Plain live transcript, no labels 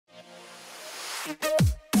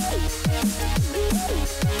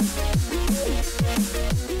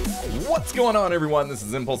What's going on, everyone? This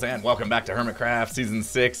is Impulse and welcome back to HermitCraft Season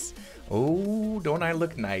 6. Oh, don't I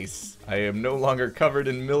look nice? I am no longer covered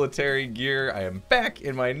in military gear. I am back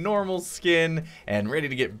in my normal skin and ready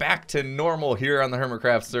to get back to normal here on the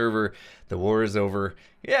HermitCraft server. The war is over.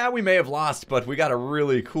 Yeah, we may have lost, but we got a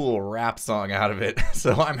really cool rap song out of it,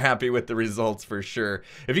 so I'm happy with the results for sure.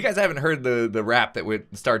 If you guys haven't heard the rap that the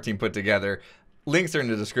S.T.A.R team put together, links are in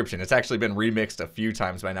the description. It's actually been remixed a few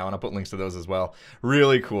times by now, and I'll put links to those as well.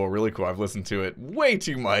 Really cool, really cool. I've listened to it way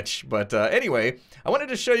too much. But anyway, I wanted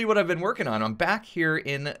to show you what I've been working on. I'm back here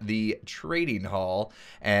in the trading hall,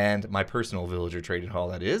 and my personal villager trading hall,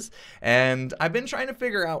 that is. And I've been trying to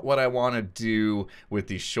figure out what I want to do with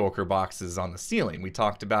these shulker boxes on the ceiling. We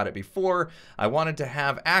talked about it before. I wanted to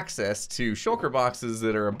have access to shulker boxes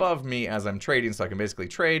that are above me as I'm trading, so I can basically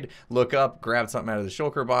trade, look up, grab something out of the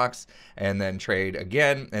shulker box, and then trade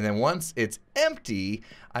again. And then once it's empty,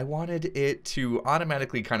 I wanted it to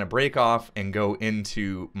automatically kind of break off and go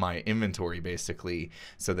into my inventory basically,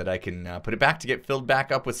 so that I can put it back to get filled back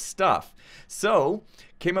up with stuff. So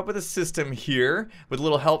came up with a system here with a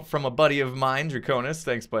little help from a buddy of mine, Draconis.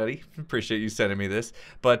 Thanks, buddy. Appreciate you sending me this.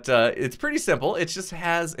 But it's pretty simple. It just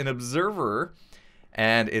has an observer,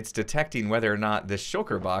 and it's detecting whether or not this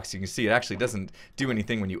shulker box, you can see it actually doesn't do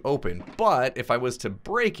anything when you open, but if I was to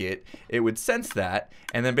break it, it would sense that,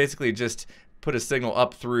 and then basically just put a signal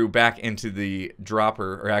up through back into the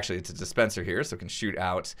dropper, or actually it's a dispenser here, so it can shoot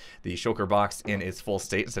out the shulker box in its full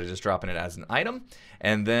state instead of just dropping it as an item.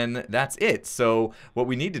 And then that's it. So what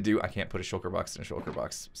we need to do, I can't put a shulker box in a shulker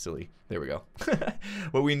box, silly. There we go.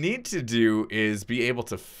 What we need to do is be able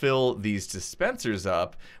to fill these dispensers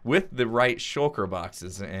up with the right shulker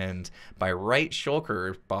boxes. And by right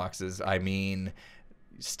shulker boxes, I mean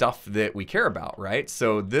stuff that we care about, right?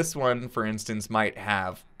 So this one, for instance, might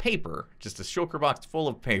have paper, just a shulker box full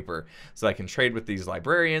of paper, so I can trade with these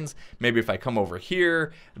librarians. Maybe if I come over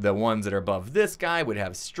here, the ones that are above this guy would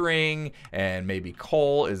have string and maybe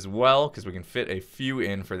coal as well, because we can fit a few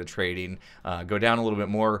in for the trading. Go down a little bit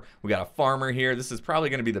more, we got a farmer here. This is probably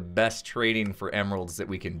going to be the best trading for emeralds that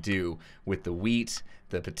we can do with the wheat,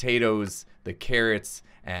 the potatoes, the carrots,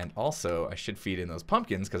 and also I should feed in those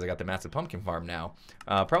pumpkins because I got the massive pumpkin farm now.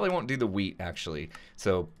 Probably won't do the wheat actually.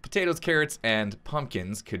 So potatoes, carrots, and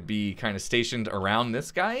pumpkins could be kind of stationed around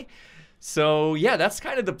this guy. So yeah, that's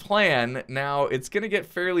kind of the plan. Now it's gonna get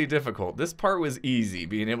fairly difficult. This part was easy,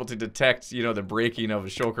 being able to detect, you know, the breaking of a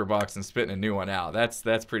shulker box and spitting a new one out.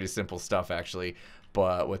 That's pretty simple stuff actually.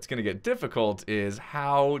 But what's going to get difficult is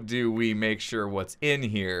how do we make sure what's in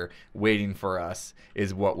here waiting for us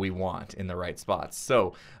is what we want in the right spots.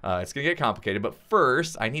 So it's going to get complicated, but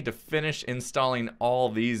first I need to finish installing all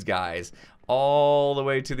these guys all the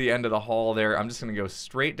way to the end of the hall there. I'm just going to go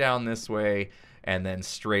straight down this way and then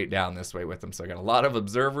straight down this way with them. So I got a lot of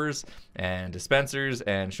observers and dispensers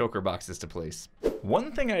and shulker boxes to place.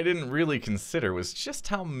 One thing I didn't really consider was just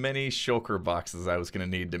how many shulker boxes I was going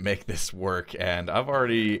to need to make this work, and I've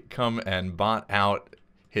already come and bought out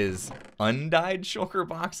his undyed shulker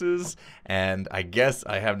boxes, and I guess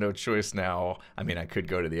I have no choice now. I mean, I could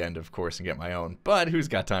go to the end, of course, and get my own, but who's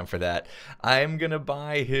got time for that? I'm gonna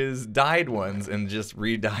buy his dyed ones and just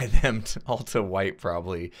re-dye them all to white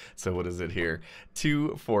probably. So what is it here?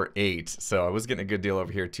 2 for 8. So I was getting a good deal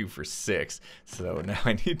over here, 2 for 6. So now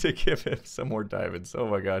I need to give him some more diamonds. Oh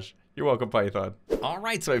my gosh. You're welcome, Python. All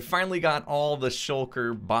right, so I finally got all the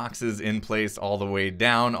shulker boxes in place all the way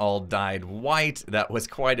down, all dyed white. That was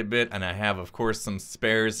quite a bit, and I have, of course, some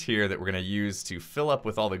spares here that we're gonna use to fill up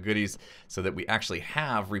with all the goodies so that we actually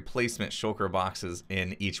have replacement shulker boxes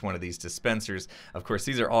in each one of these dispensers. Of course,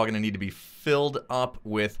 these are all gonna need to be filled up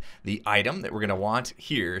with the item that we're gonna want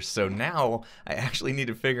here. So now I actually need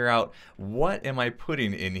to figure out what am I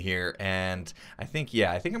putting in here, and I think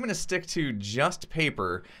I'm gonna stick to just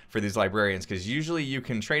paper for these librarians, because usually you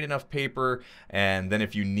can trade enough paper, and then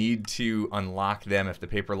if you need to unlock them, if the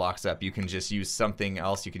paper locks up, you can just use something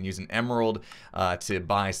else. You can use an emerald to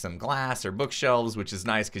buy some glass or bookshelves, which is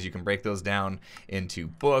nice because you can break those down into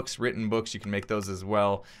books, written books. You can make those as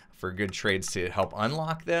well for good trades to help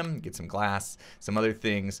unlock them, get some glass, some other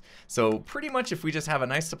things. So pretty much if we just have a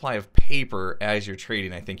nice supply of paper as you're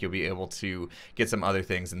trading, I think you'll be able to get some other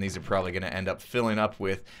things, and these are probably going to end up filling up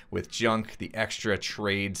with junk, the extra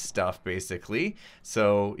trade stuff basically.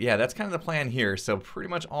 So yeah, that's kind of the plan here. So pretty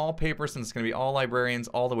much all paper, since it's going to be all librarians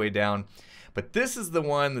all the way down. But this is the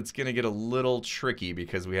one that's going to get a little tricky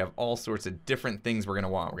because we have all sorts of different things we're going to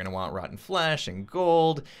want. We're going to want rotten flesh and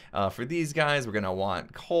gold. For these guys, we're going to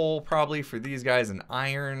want coal. coal probably for these guys, and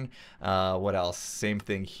iron. What else? Same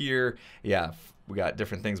thing here. Yeah. We got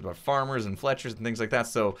different things about farmers and fletchers and things like that.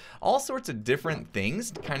 So all sorts of different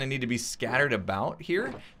things kind of need to be scattered about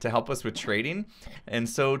here to help us with trading. And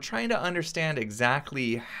so trying to understand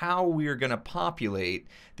exactly how we're going to populate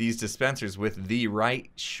these dispensers with the right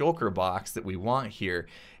shulker box that we want here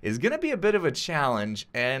is going to be a bit of a challenge.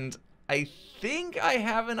 And I think I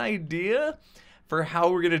have an idea for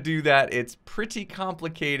how we're going to do that. It's pretty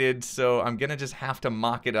complicated, so I'm going to just have to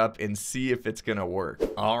mock it up and see if it's going to work.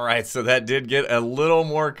 All right, so that did get a little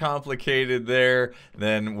more complicated there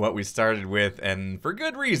than what we started with, and for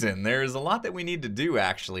good reason. There's a lot that we need to do,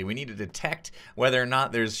 actually. We need to detect whether or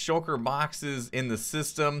not there's shulker boxes in the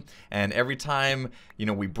system, and every time, you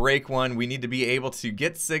know, we break one, we need to be able to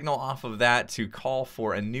get signal off of that to call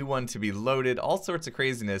for a new one to be loaded, all sorts of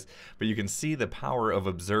craziness, but you can see the power of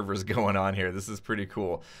observers going on here. This is pretty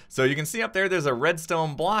cool. So you can see up there's a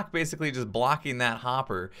redstone block basically just blocking that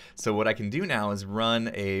hopper. So what I can do now is run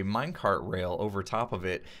a minecart rail over top of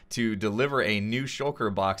it to deliver a new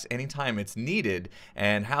shulker box anytime it's needed.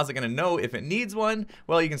 And how's it going to know if it needs one?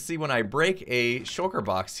 Well, you can see when I break a shulker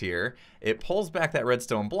box here, it pulls back that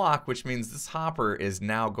redstone block, which means this hopper is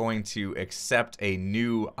now going to accept a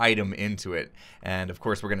new item into it. And of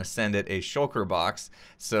course, we're going to send it a shulker box.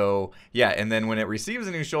 So yeah, and then when it receives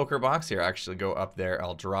a new shulker box, here, I actually go up there,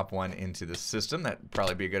 I'll drop one into the system. That'd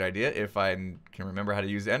probably be a good idea if I can remember how to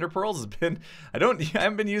use ender pearls. I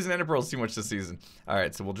haven't been using ender pearls too much this season. All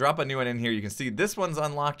right, so we'll drop a new one in here. You can see this one's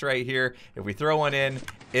unlocked right here. If we throw one in,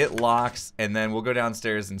 it locks, and then we'll go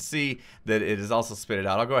downstairs and see that it is also spit it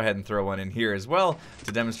out. I'll go ahead and throw one in here as well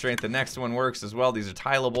to demonstrate the next one works as well. These are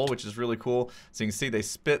tileable, which is really cool. So you can see they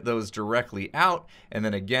spit those directly out, and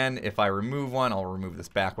then again, if I remove one, I'll remove this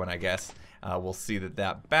back one, I guess. We'll see that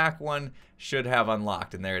that back one should have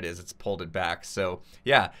unlocked, and there it is. It's pulled it back. So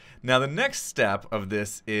yeah, now the next step of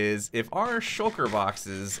this is if our shulker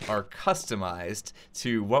boxes are customized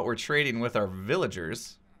to what we're trading with our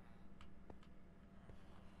villagers.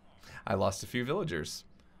 I lost a few villagers.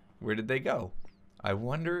 Where did they go? I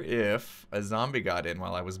wonder if a zombie got in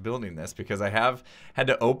while I was building this, because I have had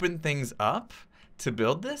to open things up to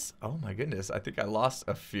build this. Oh my goodness, I think I lost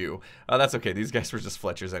a few. Oh, that's okay. These guys were just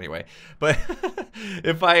fletchers anyway. But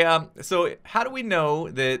if I, so how do we know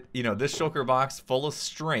that, you know, this shulker box full of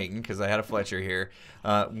string, because I had a fletcher here,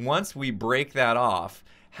 once we break that off,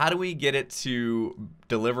 how do we get it to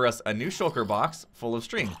deliver us a new shulker box full of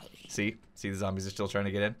string? See the zombies are still trying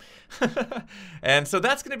to get in. And so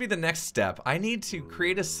that's going to be the next step. I need to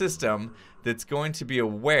create a system that's going to be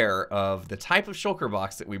aware of the type of shulker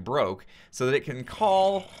box that we broke so that it can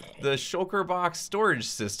call the shulker box storage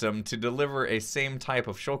system to deliver a same type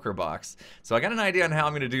of shulker box. So I got an idea on how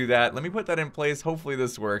I'm going to do that. Let me put that in place. Hopefully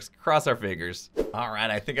this works. Cross our fingers. All right,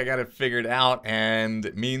 I think I got it figured out, and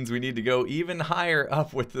it means we need to go even higher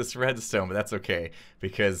up with this redstone, but that's okay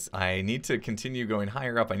because I need to continue going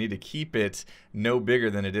higher up. I need to keep it no bigger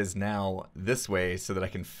than it is now this way so that I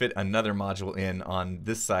can fit another module in on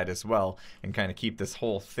this side as well and kind of keep this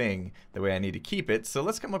whole thing the way I need to keep it. So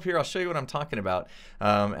let's come up here. I'll show you what I'm talking about.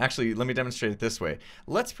 Actually, let me demonstrate it this way.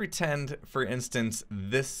 Let's pretend, for instance,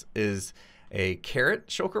 this is a carrot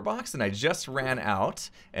shulker box and I just ran out,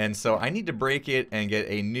 and so I need to break it and get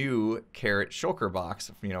a new carrot shulker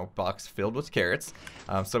box, you know, box filled with carrots.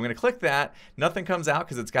 So I'm going to click that. Nothing comes out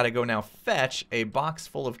because it's got to go now fetch a box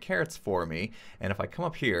full of carrots for me. And if I come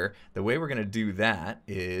up here, the way we're going to do that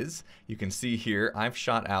is, you can see here I've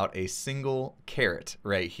shot out a single carrot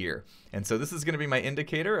right here. And so this is going to be my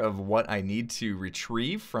indicator of what I need to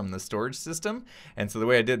retrieve from the storage system. And so the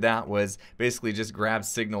way I did that was basically just grab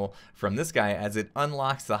signal from this guy. As it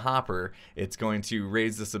unlocks the hopper, it's going to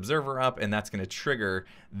raise this observer up, and that's going to trigger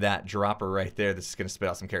that dropper right there that's going to spit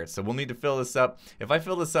out some carrots. So we'll need to fill this up. If I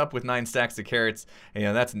fill this up with 9 stacks of carrots, you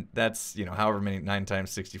know, that's you know, however many, 9 times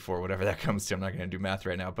 64, whatever that comes to. I'm not going to do math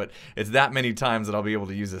right now, but it's that many times that I'll be able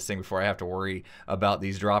to use this thing before I have to worry about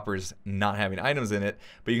these droppers not having items in it.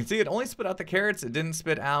 But you can see it only spit out the carrots. It didn't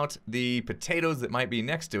spit out the potatoes that might be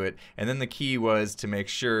next to it. And then the key was to make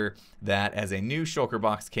sure that as a new shulker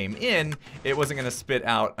box came in, it wasn't going to spit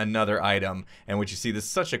out another item. And what you see, this is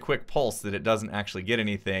such a quick pulse that it doesn't actually get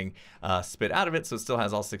anything spit out of it, so it still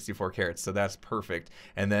has all 64 carrots, so that's perfect.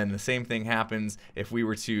 And then the same thing happens if we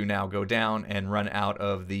were to now go down and run out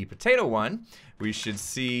of the potato one. We should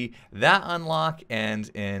see that unlock, and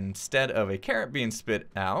instead of a carrot being spit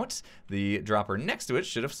out, the dropper next to it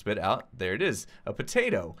should have spit out, there it is, a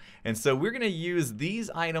potato. And so we're going to use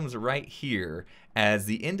these items right here as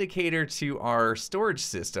the indicator to our storage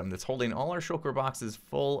system that's holding all our shulker boxes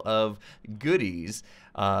full of goodies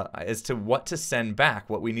as to what to send back,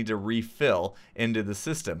 what we need to refill into the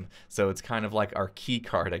system. So it's kind of like our key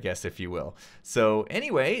card, I guess, if you will. So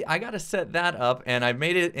anyway, I got to set that up, and I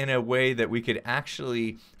made it in a way that we could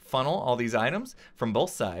actually funnel all these items from both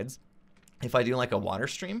sides. If I do like a water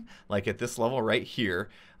stream, like at this level right here,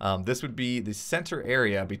 this would be the center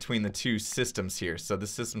area between the two systems here. So this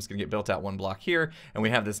system's gonna get built out one block here, and we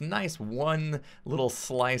have this nice one little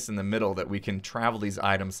slice in the middle that we can travel these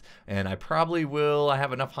items. And I probably will, I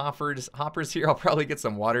have enough hoppers here, I'll probably get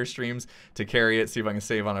some water streams to carry it, see if I can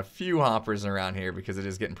save on a few hoppers around here because it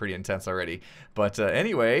is getting pretty intense already. But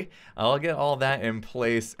anyway, I'll get all that in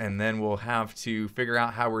place, and then we'll have to figure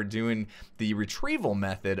out how we're doing the retrieval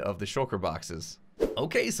method of the shulker boxes.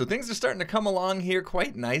 Okay, so things are starting to come along here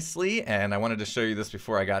quite nicely, and I wanted to show you this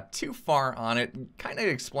before I got too far on it, kind of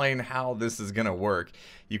explain how this is going to work.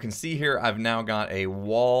 You can see here I've now got a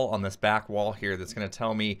wall on this back wall here that's going to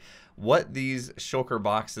tell me what these shulker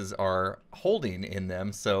boxes are holding in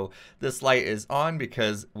them. So this light is on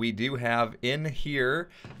because we do have in here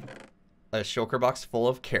a shulker box full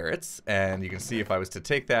of carrots, and you can see if I was to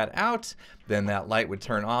take that out, then that light would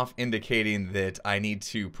turn off, indicating that I need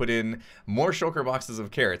to put in more shulker boxes of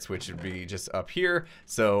carrots, which would be just up here.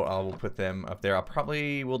 So I'll put them up there. I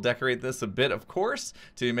probably will decorate this a bit, of course,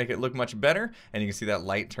 to make it look much better, and you can see that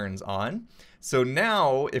light turns on. So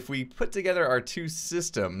now, if we put together our two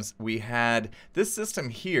systems, we had this system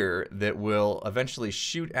here that will eventually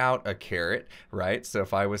shoot out a carrot, right? So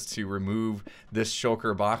if I was to remove this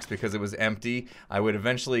shulker box because it was empty, I would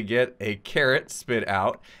eventually get a carrot spit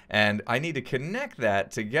out, and I need to connect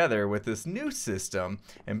that together with this new system.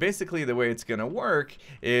 And basically the way it's gonna work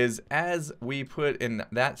is as we put in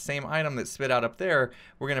that same item that spit out up there,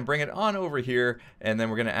 we're gonna bring it on over here, and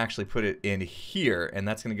then we're gonna actually put it in here, and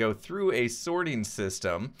that's gonna go through a sorting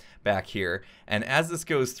system back here. And as this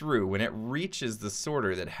goes through, when it reaches the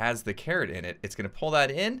sorter that has the carrot in it, it's going to pull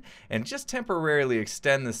that in and just temporarily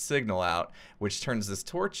extend the signal out, which turns this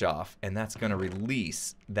torch off, and that's going to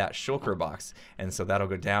release that shulker box. And so that'll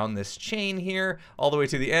go down this chain here all the way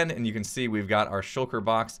to the end, and you can see we've got our shulker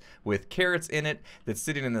box with carrots in it that's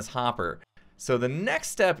sitting in this hopper. So the next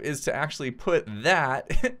step is to actually put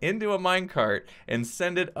that into a minecart and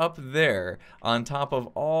send it up there on top of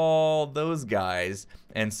all those guys,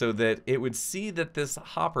 and so that it would see that this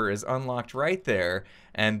hopper is unlocked right there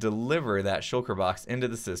and deliver that shulker box into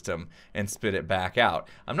the system and spit it back out.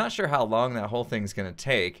 I'm not sure how long that whole thing's gonna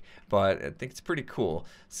take, but I think it's pretty cool.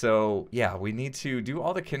 So yeah, we need to do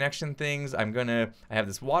all the connection things. I have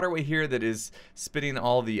this waterway here that is spitting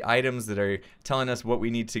all the items that are telling us what we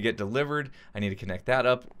need to get delivered. I need to connect that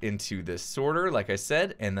up into this sorter, like I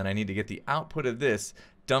said, and then I need to get the output of this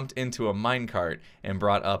dumped into a minecart and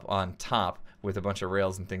brought up on top with a bunch of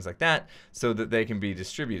rails and things like that so that they can be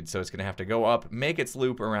distributed. So it's going to have to go up, make its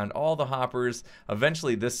loop around all the hoppers,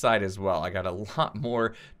 eventually this side as well. I got a lot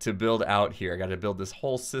more to build out here. I got to build this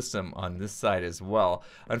whole system on this side as well.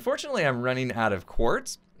 Unfortunately, I'm running out of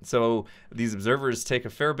quartz. So these observers take a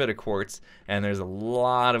fair bit of quartz, and there's a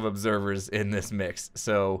lot of observers in this mix.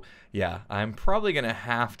 So yeah, I'm probably gonna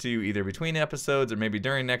have to either between episodes or maybe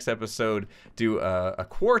during next episode do a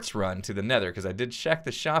quartz run to the nether, because I did check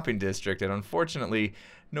the shopping district, and unfortunately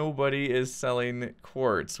nobody is selling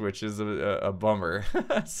quartz, which is a bummer.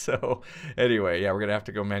 So anyway, yeah, we're gonna have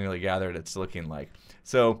to go manually gather it, it's looking like.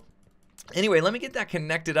 So anyway, let me get that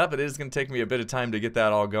connected up. It is going to take me a bit of time to get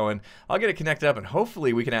that all going. I'll get it connected up, and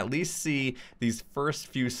hopefully we can at least see these first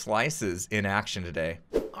few slices in action today.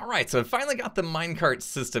 Alright, so I finally got the minecart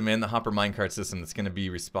system in, the hopper minecart system that's going to be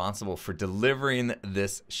responsible for delivering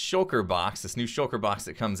this shulker box, this new shulker box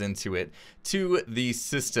that comes into it, to the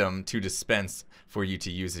system to dispense for you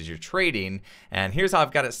to use as you're trading. And here's how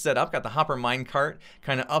I've got it set up. Got the hopper minecart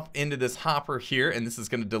kind of up into this hopper here, and this is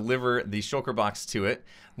going to deliver the shulker box to it.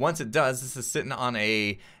 Once it does, this is sitting on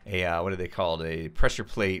a what are they called? A pressure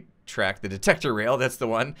plate track, the detector rail, that's the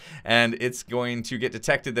one, and it's going to get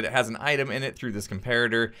detected that it has an item in it through this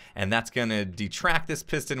comparator, and that's going to detract this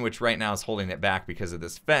piston, which right now is holding it back because of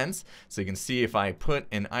this fence. So you can see if I put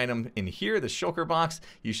an item in here, the shulker box,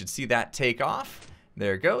 you should see that take off.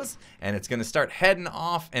 There it goes, and it's going to start heading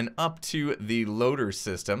off and up to the loader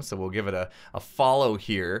system. So we'll give it a follow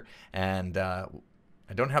here, and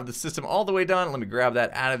I don't have the system all the way done. Let me grab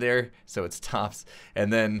that out of there so it stops.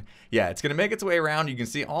 And then, yeah, it's going to make its way around. You can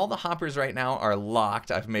see all the hoppers right now are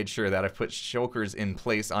locked. I've made sure that I've put shulkers in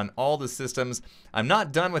place on all the systems. I'm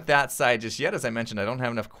not done with that side just yet. As I mentioned, I don't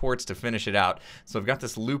have enough quartz to finish it out. So I've got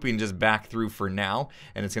this looping just back through for now.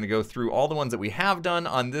 And it's going to go through all the ones that we have done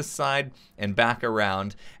on this side and back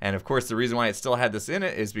around. And of course, the reason why it still had this in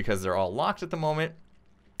it is because they're all locked at the moment.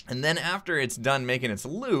 And then after it's done making its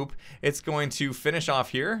loop, it's going to finish off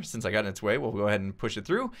here. Since I got in its way, we'll go ahead and push it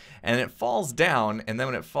through. And it falls down, and then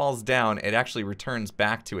when it falls down, it actually returns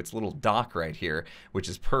back to its little dock right here, which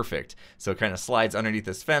is perfect. So it kind of slides underneath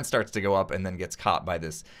this fence, starts to go up, and then gets caught by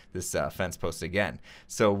this fence post again.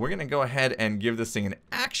 So we're going to go ahead and give this thing an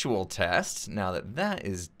actual test now that that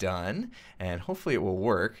is done. And hopefully it will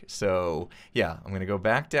work. So yeah, I'm going to go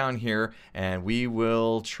back down here, and we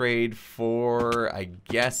will trade for, I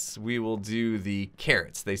guess, we will do the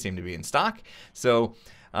carrots. They seem to be in stock. So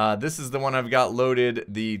this is the one I've got loaded,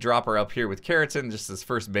 the dropper up here with carrots in, just this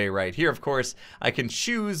first bay right here. Of course, I can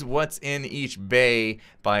choose what's in each bay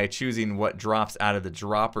by choosing what drops out of the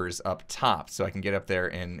droppers up top. So I can get up there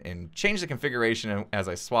and change the configuration as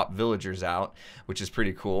I swap villagers out, which is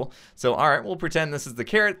pretty cool. So all right, we'll pretend this is the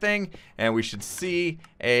carrot thing, and we should see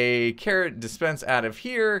a carrot dispense out of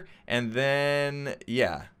here, and then,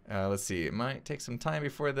 yeah. Let's see, it might take some time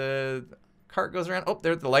before the cart goes around. Oh,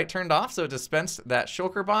 there, the light turned off, so it dispensed that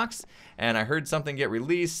shulker box. And I heard something get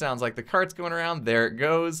released. Sounds like the cart's going around. There it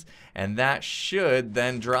goes. And that should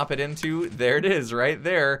then drop it into, there it is, right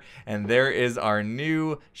there. And there is our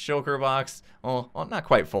new shulker box. Well, not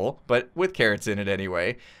quite full, but with carrots in it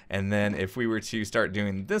anyway. And then if we were to start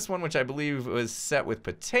doing this one, which I believe was set with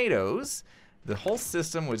potatoes, the whole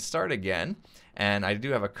system would start again. And I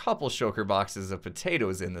do have a couple shulker boxes of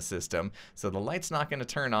potatoes in the system, so the light's not going to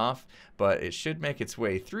turn off, but it should make its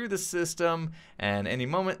way through the system. And any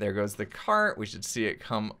moment, there goes the cart. We should see it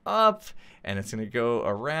come up, and it's going to go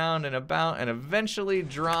around and about and eventually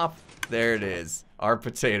drop. There it is, our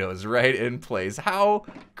potatoes right in place. How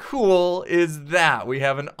cool is that? We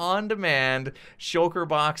have an on-demand shulker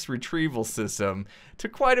box retrieval system.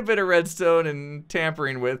 Took quite a bit of redstone and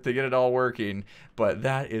tampering with to get it all working, but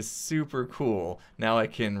that is super cool. Now I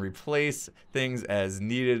can replace things as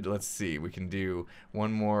needed. Let's see, we can do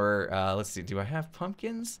one more. Let's see, do I have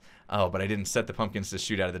pumpkins? Oh, but I didn't set the pumpkins to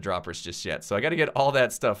shoot out of the droppers just yet. So I got to get all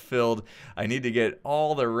that stuff filled. I need to get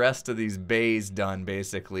all the rest of these bays done,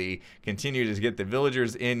 basically. Continue to get the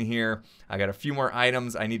villagers in here. I got a few more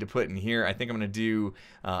items I need to put in here. I think I'm going to do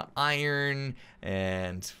iron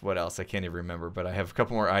and what else? I can't even remember, but I have a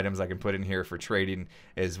couple more items I can put in here for trading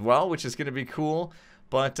as well, which is going to be cool.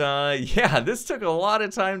 But yeah, this took a lot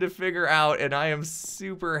of time to figure out, and I am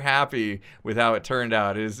super happy with how it turned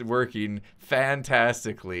out. It is working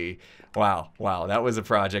fantastically. Wow, that was a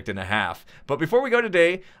project and a half. But before we go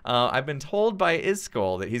today, I've been told by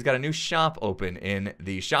Iskull that he's got a new shop open in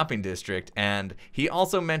the shopping district, and he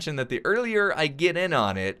also mentioned that the earlier I get in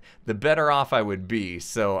on it, the better off I would be.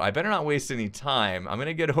 So I better not waste any time. I'm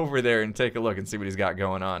gonna get over there and take a look and see what he's got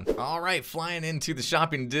going on. All right, flying into the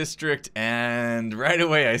shopping district, and right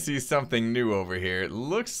away I see something new over here. It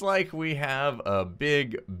looks like we have a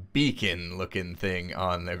big beacon looking thing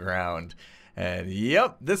on the ground. And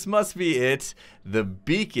yep, this must be it. The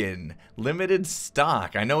beacon, limited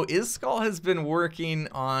stock. I know Iskull has been working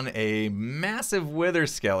on a massive wither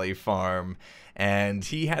skelly farm, and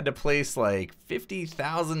he had to place like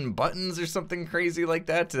 50,000 buttons or something crazy like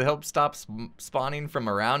that to help stop spawning from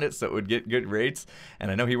around it so it would get good rates.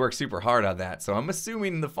 And I know he worked super hard on that. So I'm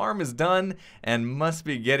assuming the farm is done and must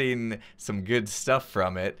be getting some good stuff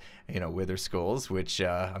from it. You know, wither skulls, which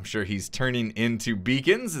I'm sure he's turning into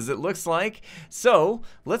beacons, as it looks like. So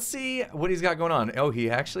let's see what he's got going on. Oh, he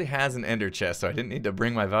actually has an ender chest, so I didn't need to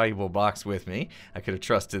bring my valuable box with me. I could have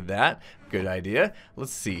trusted that. Good idea.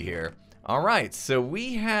 Let's see here. All right, so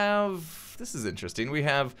we have, this is interesting. We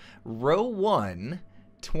have row 1,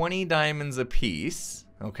 20 diamonds apiece.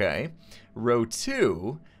 Okay. Row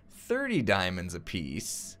 2, 30 diamonds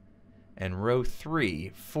apiece. And row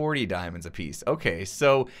 3, 40 diamonds apiece. Okay,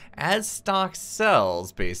 so as stock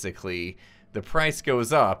sells, basically, the price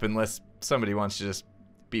goes up unless somebody wants to just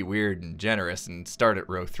be weird and generous and start at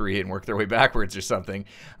row 3 and work their way backwards or something.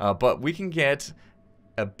 But we can get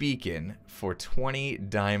a beacon for 20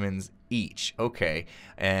 diamonds each. Okay,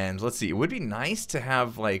 and let's see. It would be nice to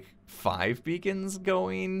have like 5 beacons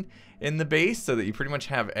going in the base so that you pretty much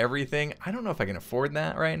have everything. I don't know if I can afford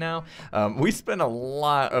that right now. We spent a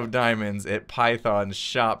lot of diamonds at Python's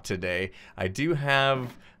shop today. I do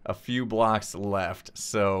have a few blocks left,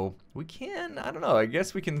 so we can, I don't know, I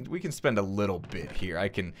guess we can spend a little bit here. I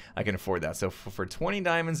can afford that. So for 20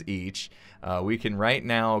 diamonds each, we can right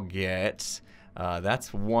now get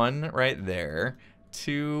that's 1 right there,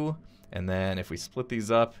 2, and then if we split these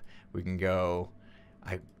up, we can go,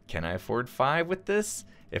 can I afford 5 with this?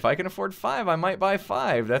 If I can afford 5, I might buy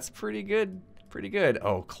 5. That's pretty good. Pretty good.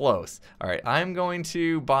 Oh, close. All right, I'm going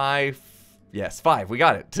to buy, yes, 5. We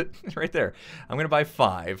got it right there. I'm going to buy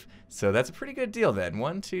 5. So that's a pretty good deal then.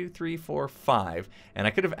 1, 2, 3, 4, 5. And I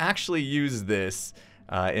could have actually used this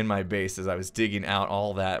in my base as I was digging out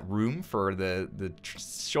all that room for the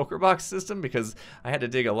shulker box system, because I had to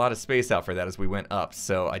dig a lot of space out for that as we went up.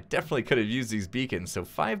 So I definitely could have used these beacons. So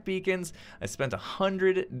 5 beacons. I spent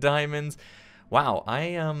 100 diamonds. Wow,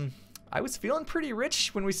 I was feeling pretty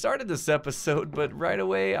rich when we started this episode, but right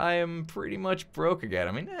away I am pretty much broke again.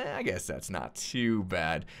 I mean, I guess that's not too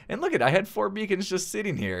bad. And look at, I had 4 beacons just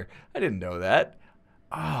sitting here. I didn't know that.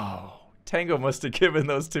 Oh, Tango must have given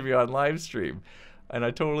those to me on live stream, and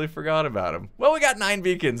I totally forgot about them. Well, we got 9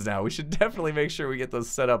 beacons now. We should definitely make sure we get those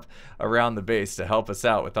set up around the base to help us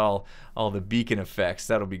out with all the beacon effects.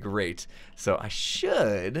 That'll be great. So I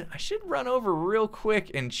should run over real quick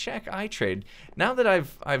and check iTrade. Now that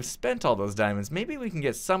I've spent all those diamonds, maybe we can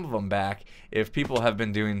get some of them back if people have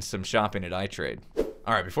been doing some shopping at iTrade.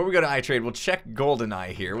 All right, before we go to iTrade, we'll check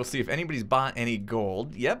GoldenEye here. We'll see if anybody's bought any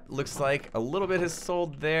gold. Yep, looks like a little bit has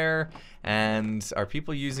sold there. And are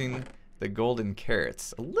people using the golden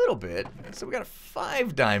carrots? A little bit. So we got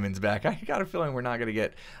 5 diamonds back. I got a feeling we're not going to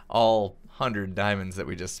get all 100 diamonds that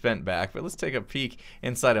we just spent back, but let's take a peek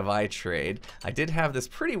inside of iTrade. I did have this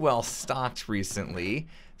pretty well stocked recently,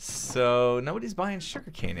 so nobody's buying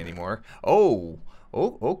sugarcane anymore. Oh,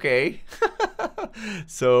 okay.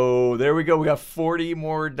 So there we go. We got 40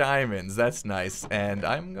 more diamonds. That's nice. And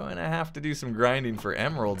I'm going to have to do some grinding for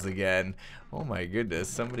emeralds again. Oh my goodness.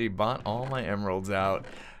 Somebody bought all my emeralds out.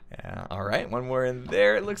 All right, 1 more in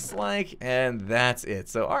there, it looks like, and that's it.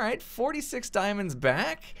 So, all right, 46 diamonds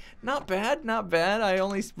back. Not bad, not bad. I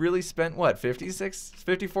only really spent, what,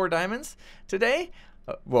 54 diamonds today?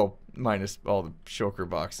 Well, minus all the shulker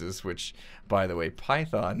boxes, which, by the way,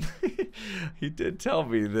 Python, he did tell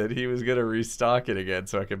me that he was going to restock it again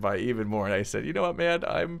so I could buy even more. And I said, you know what, man,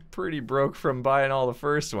 I'm pretty broke from buying all the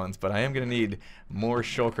first ones, but I am going to need more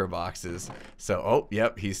shulker boxes. So, oh,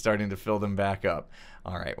 yep, he's starting to fill them back up.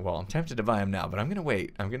 All right, well, I'm tempted to buy them now, but I'm going to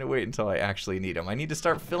wait. I'm going to wait until I actually need them. I need to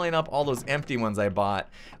start filling up all those empty ones I bought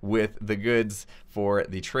with the goods for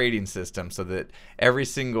the trading system so that every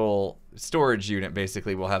single storage unit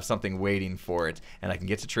basically will have something waiting for it, and I can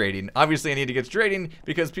get to trading. Obviously, I need to get to trading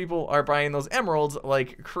because people are buying those emeralds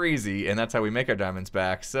like crazy, and that's how we make our diamonds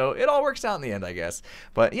back. So it all works out in the end, I guess.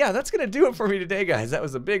 But yeah, that's going to do it for me today, guys. That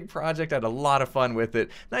was a big project. I had a lot of fun with it.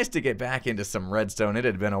 Nice to get back into some redstone. It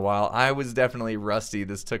had been a while. I was definitely rusty.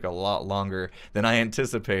 This took a lot longer than I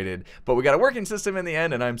anticipated, but we got a working system in the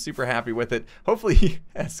end, and I'm super happy with it. Hopefully,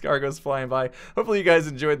 as Scar goes flying by, hopefully you guys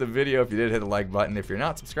enjoyed the video. If you did, hit the like button. If you're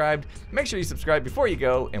not subscribed, make sure you subscribe before you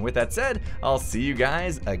go. And with that said, I'll see you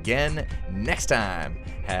guys again next time.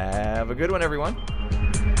 Have a good one, everyone.